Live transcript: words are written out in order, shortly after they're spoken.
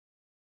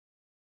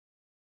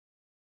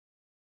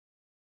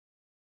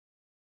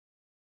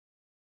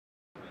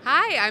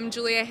Hi, I'm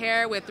Julia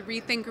Hare with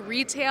Rethink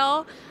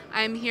Retail.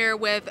 I'm here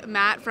with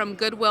Matt from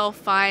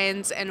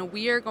GoodwillFinds, and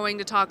we are going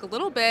to talk a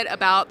little bit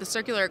about the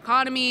circular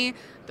economy,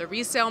 the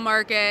resale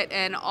market,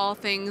 and all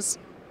things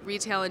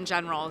retail in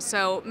general.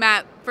 So,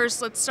 Matt,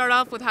 first let's start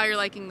off with how you're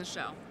liking the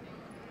show.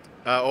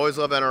 Always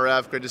love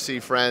NRF. Great to see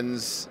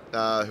friends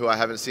who I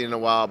haven't seen in a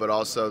while, but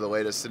also the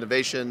latest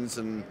innovations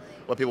and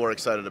what people are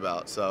excited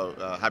about. So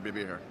happy to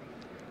be here.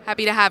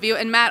 Happy to have you.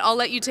 And Matt, I'll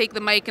let you take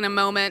the mic in a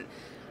moment.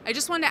 I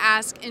just wanted to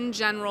ask, in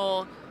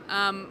general,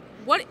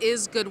 what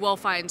is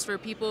GoodwillFinds for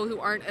people who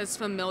aren't as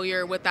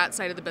familiar with that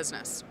side of the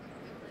business?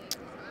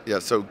 Yeah,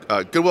 so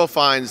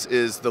GoodwillFinds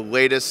is the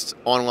latest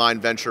online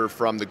venture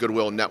from the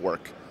Goodwill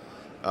Network.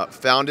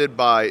 Founded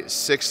by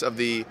 6 of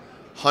the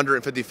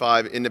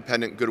 155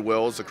 independent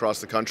Goodwills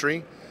across the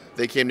country.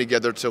 They came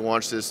together to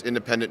launch this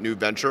independent new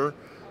venture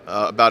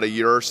about a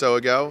year or so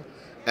ago,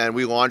 and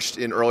we launched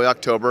in early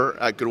October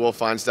at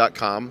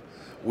GoodwillFinds.com.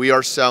 We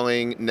are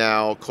selling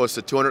now close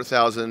to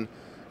 200,000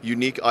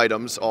 unique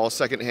items, all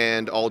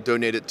secondhand, all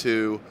donated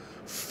to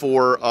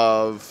 4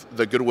 of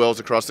the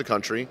Goodwills across the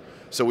country.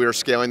 So we are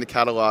scaling the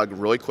catalog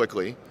really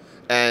quickly.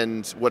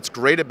 And what's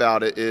great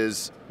about it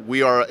is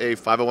we are a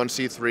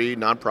 501c3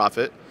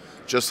 nonprofit,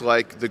 just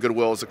like the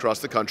Goodwills across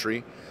the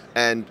country.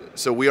 And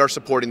so we are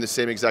supporting the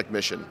same exact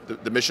mission.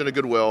 The mission of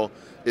Goodwill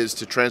is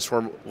to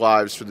transform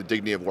lives through the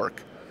dignity of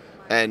work.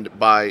 And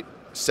by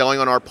selling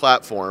on our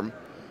platform,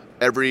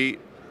 every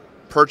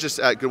purchase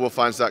at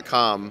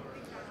GoodwillFinds.com,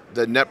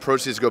 the net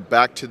proceeds go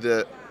back to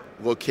the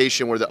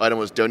location where the item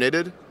was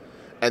donated,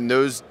 and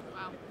those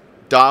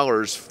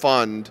dollars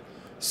fund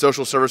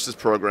social services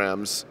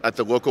programs at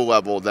the local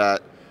level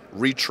that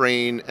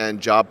retrain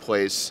and job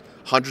place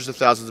hundreds of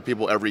thousands of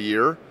people every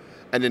year.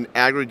 And in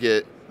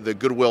aggregate, the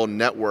Goodwill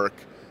network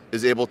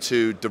is able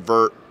to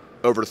divert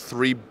over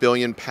 3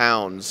 billion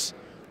pounds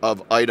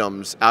of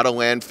items out of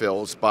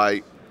landfills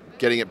by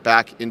getting it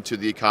back into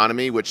the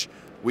economy, which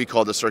we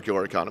call the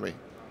circular economy.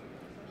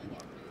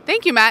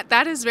 Thank you, Matt.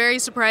 That is very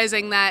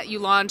surprising that you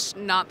launched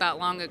not that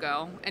long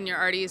ago and you're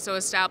already so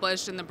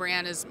established and the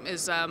brand is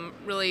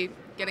really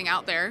getting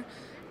out there.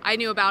 I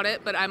knew about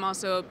it, but I'm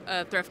also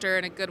a thrifter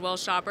and a Goodwill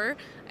shopper,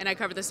 and I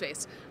cover the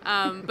space.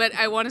 But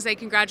I want to say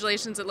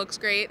congratulations. It looks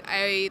great.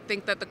 I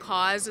think that the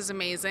cause is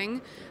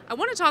amazing. I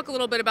want to talk a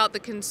little bit about the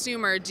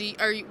consumer.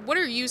 What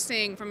are you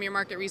seeing from your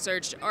market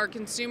research? Are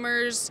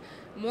consumers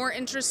more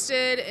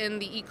interested in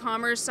the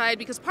e-commerce side?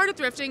 Because part of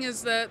thrifting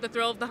is the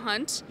thrill of the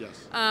hunt. Yes.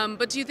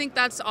 But do you think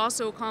that's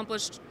also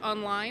accomplished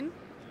online?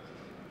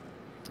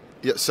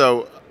 Yeah,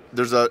 so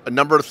there's a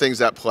number of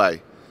things at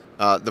play.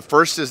 The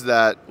first is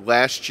that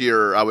last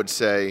year, I would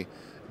say,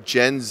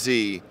 Gen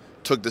Z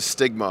took the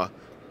stigma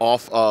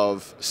off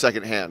of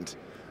secondhand.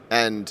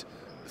 And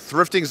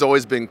thrifting's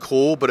always been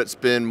cool, but it's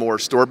been more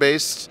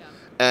store-based. Yeah.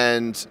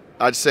 And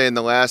I'd say in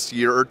the last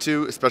year or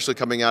two, especially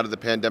coming out of the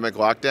pandemic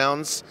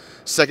lockdowns,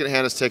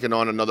 secondhand has taken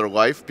on another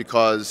life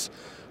because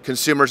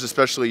consumers,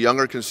 especially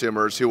younger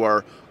consumers who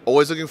are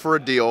always looking for a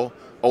deal,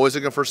 always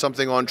looking for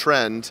something on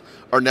trend,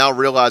 are now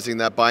realizing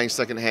that buying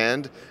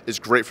secondhand is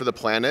great for the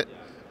planet,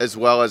 as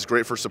well as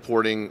great for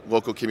supporting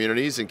local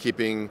communities and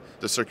keeping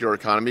the circular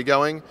economy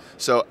going.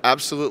 So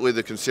absolutely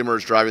the consumer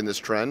is driving this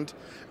trend.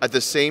 At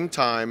the same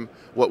time,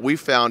 what we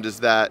found is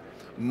that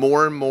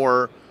more and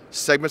more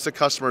segments of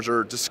customers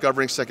are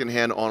discovering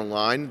secondhand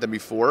online than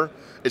before.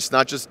 It's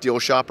not just deal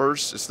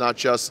shoppers, it's not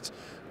just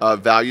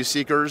value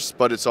seekers,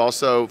 but it's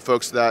also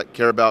folks that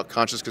care about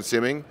conscious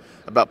consuming,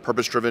 about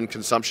purpose-driven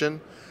consumption.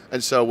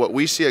 And so what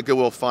we see at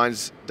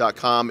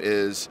GoodwillFinds.com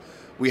is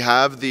we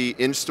have the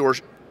in-store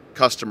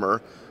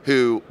customer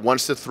who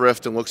wants to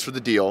thrift and looks for the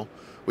deal.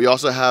 We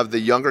also have the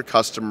younger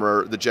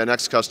customer, the Gen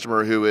X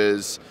customer, who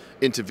is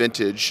into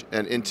vintage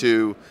and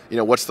into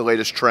what's the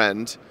latest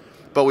trend.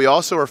 But we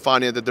also are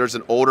finding that there's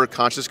an older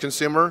conscious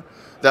consumer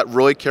that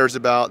really cares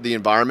about the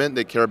environment.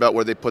 They care about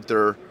where they put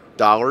their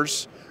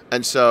dollars.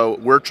 And so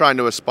we're trying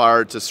to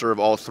aspire to serve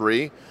all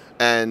three.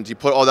 And you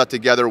put all that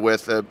together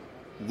with a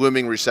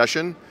looming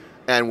recession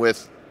and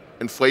with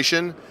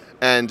inflation,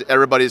 and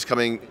everybody's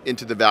coming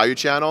into the value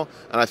channel,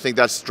 and I think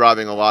that's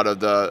driving a lot of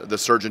the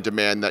surge in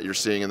demand that you're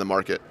seeing in the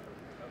market.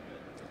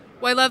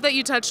 Well, I love that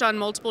you touched on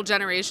multiple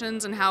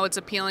generations and how it's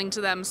appealing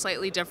to them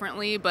slightly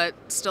differently, but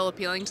still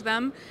appealing to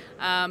them,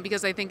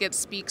 because I think it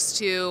speaks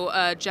to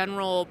a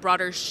general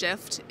broader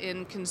shift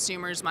in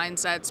consumers'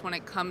 mindsets when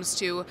it comes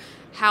to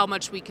how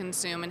much we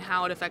consume and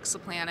how it affects the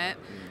planet.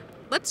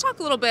 Let's talk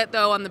a little bit,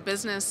 though, on the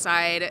business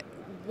side.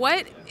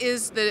 What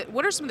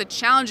are some of the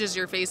challenges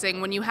you're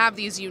facing when you have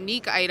these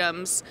unique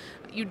items?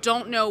 You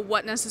don't know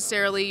what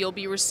necessarily you'll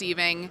be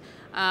receiving,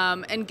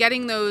 and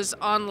getting those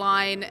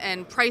online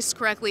and priced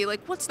correctly. Like,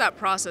 what's that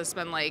process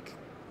been like?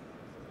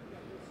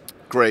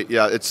 Great,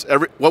 yeah, it's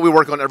what we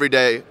work on every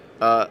day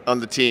on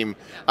the team.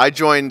 I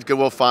joined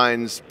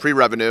GoodwillFinds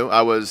pre-revenue.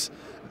 I was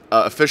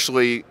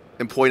officially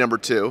employee number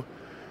 2,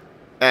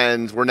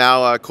 and we're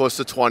now close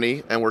to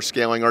 20, and we're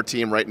scaling our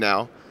team right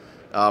now.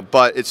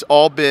 But it's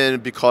all been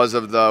because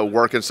of the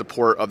work and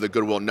support of the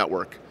Goodwill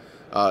network.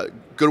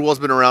 Goodwill's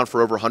been around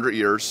for over 100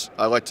 years.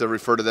 I like to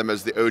refer to them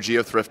as the OG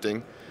of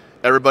thrifting.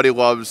 Everybody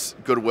loves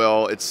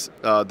Goodwill. It's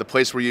the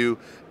place where you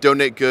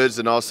donate goods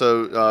and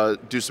also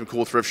do some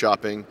cool thrift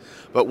shopping.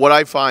 But what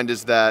I find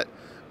is that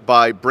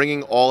by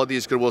bringing all of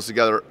these Goodwills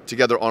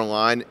together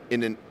online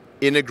in an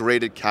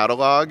integrated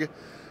catalog,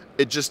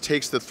 it just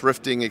takes the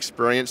thrifting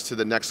experience to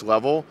the next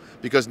level,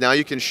 because now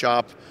you can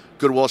shop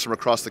Goodwills from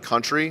across the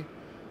country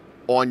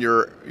on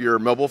your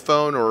mobile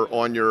phone or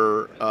on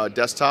your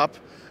desktop.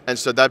 And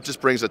so that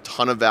just brings a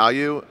ton of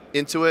value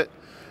into it.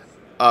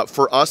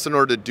 For us, in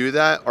order to do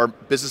that, our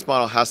business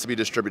model has to be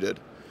distributed.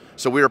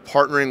 So we are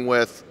partnering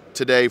with,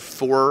 today,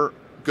 4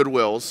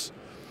 Goodwills,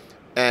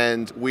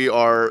 and we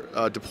are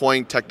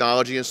deploying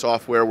technology and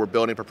software. We're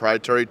building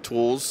proprietary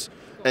tools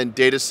and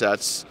data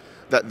sets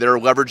that they're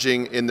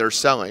leveraging in their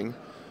selling.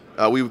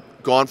 We've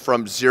gone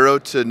from 0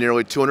 to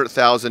nearly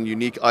 200,000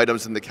 unique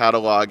items in the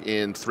catalog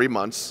in 3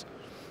 months,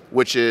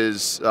 which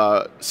is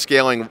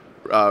scaling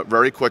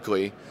very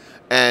quickly.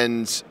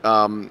 And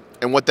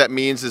what that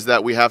means is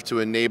that we have to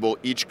enable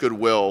each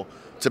Goodwill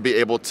to be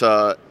able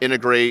to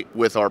integrate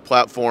with our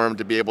platform,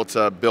 to be able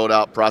to build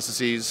out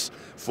processes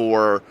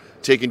for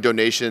taking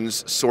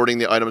donations, sorting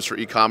the items for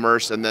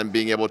e-commerce, and then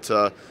being able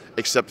to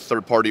accept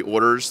third-party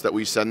orders that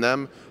we send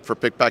them for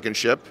pick, pack, and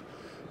ship.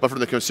 But from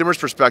the consumer's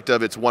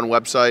perspective, it's one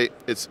website,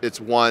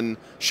 it's one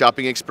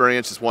shopping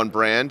experience, it's one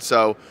brand.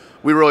 So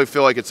we really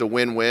feel like it's a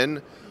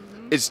win-win.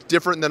 It's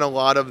different than a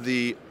lot of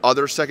the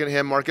other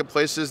secondhand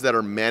marketplaces that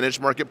are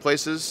managed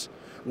marketplaces,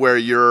 where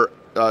you're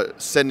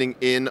sending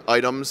in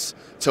items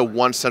to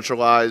one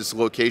centralized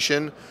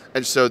location.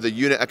 And so the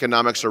unit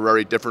economics are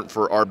very different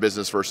for our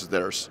business versus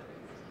theirs.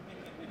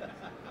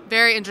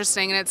 Very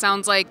interesting, and it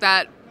sounds like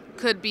that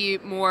could be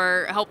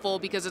more helpful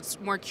because it's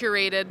more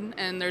curated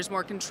and there's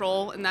more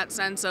control in that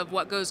sense of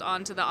what goes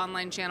on to the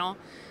online channel.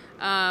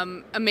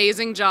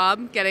 Amazing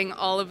job getting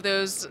all of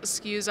those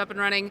SKUs up and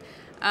running.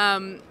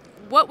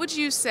 What would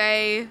you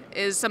say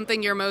is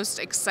something you're most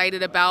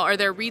excited about? Are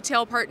there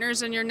retail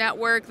partners in your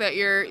network that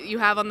you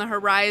have on the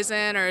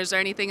horizon, or is there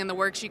anything in the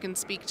works you can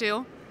speak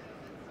to?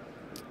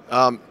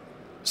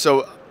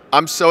 So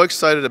I'm so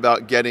excited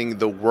about getting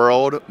the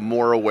world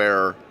more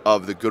aware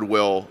of the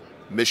Goodwill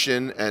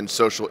mission and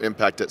social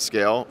impact at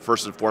scale,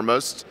 first and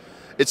foremost.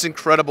 It's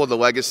incredible, the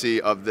legacy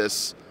of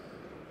this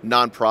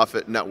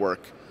nonprofit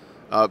network.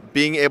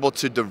 Being able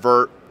to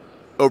divert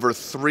over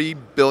 3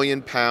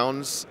 billion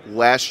pounds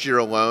last year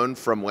alone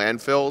from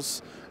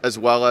landfills, as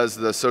well as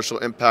the social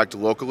impact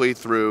locally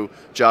through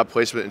job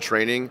placement and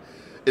training,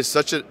 is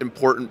such an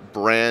important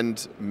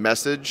brand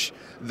message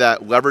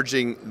that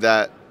leveraging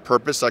that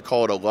purpose, I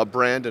call it a love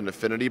brand, an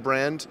affinity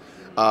brand,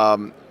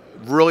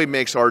 really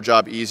makes our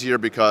job easier,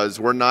 because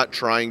we're not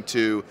trying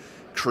to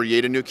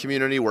create a new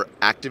community, we're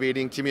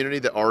activating community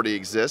that already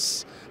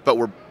exists, but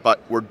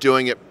we're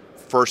doing it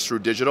first through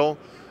digital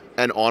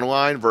and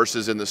online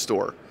versus in the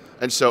store.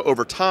 And so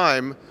over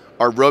time,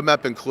 our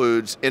roadmap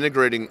includes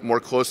integrating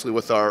more closely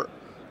with our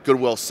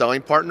Goodwill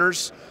selling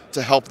partners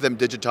to help them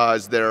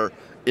digitize their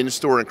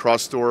in-store and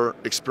cross-store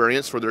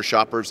experience for their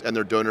shoppers and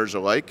their donors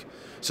alike.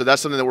 So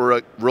that's something that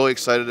we're really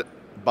excited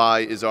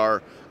by, is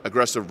our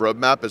aggressive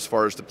roadmap as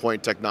far as deploying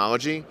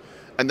technology.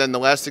 And then the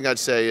last thing I'd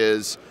say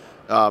is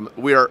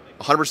we are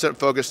 100%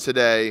 focused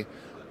today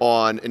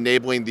on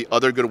enabling the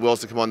other Goodwills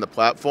to come on the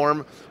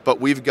platform,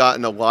 but we've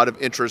gotten a lot of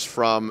interest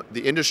from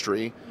the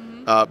industry,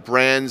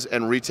 brands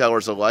and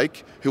retailers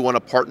alike, who want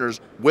to partner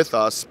with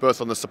us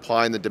both on the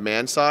supply and the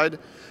demand side,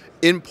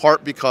 in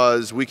part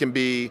because we can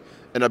be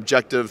an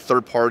objective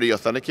third-party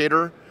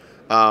authenticator.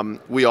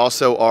 We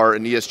also are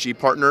an ESG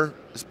partner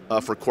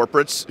for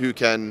corporates who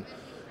can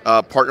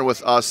partner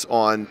with us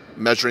on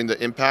measuring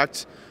the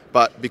impact,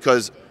 but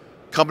because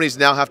companies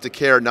now have to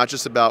care not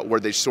just about where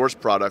they source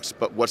products,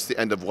 but what's the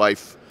end of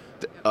life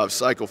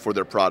cycle for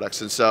their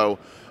products. And so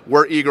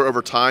we're eager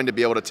over time to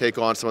be able to take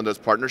on some of those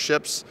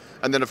partnerships.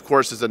 And then, of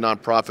course, as a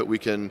nonprofit, we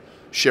can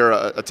share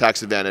a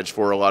tax advantage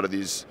for a lot of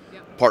these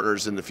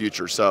partners in the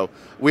future. So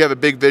we have a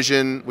big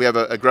vision, we have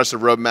an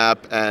aggressive roadmap,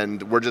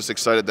 and we're just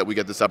excited that we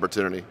get this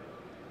opportunity.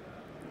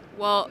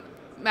 Well,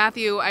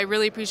 Matthew, I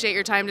really appreciate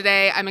your time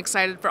today. I'm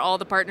excited for all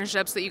the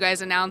partnerships that you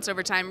guys announce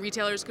over time.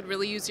 Retailers could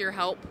really use your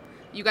help.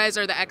 You guys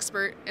are the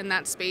expert in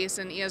that space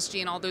and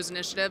ESG and all those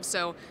initiatives.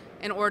 So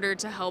in order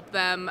to help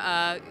them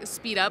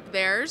speed up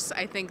theirs,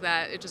 I think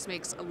that it just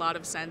makes a lot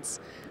of sense.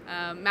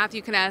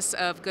 Matthew Kaness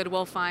of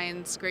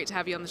GoodwillFinds, great to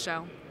have you on the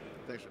show.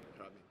 Thanks.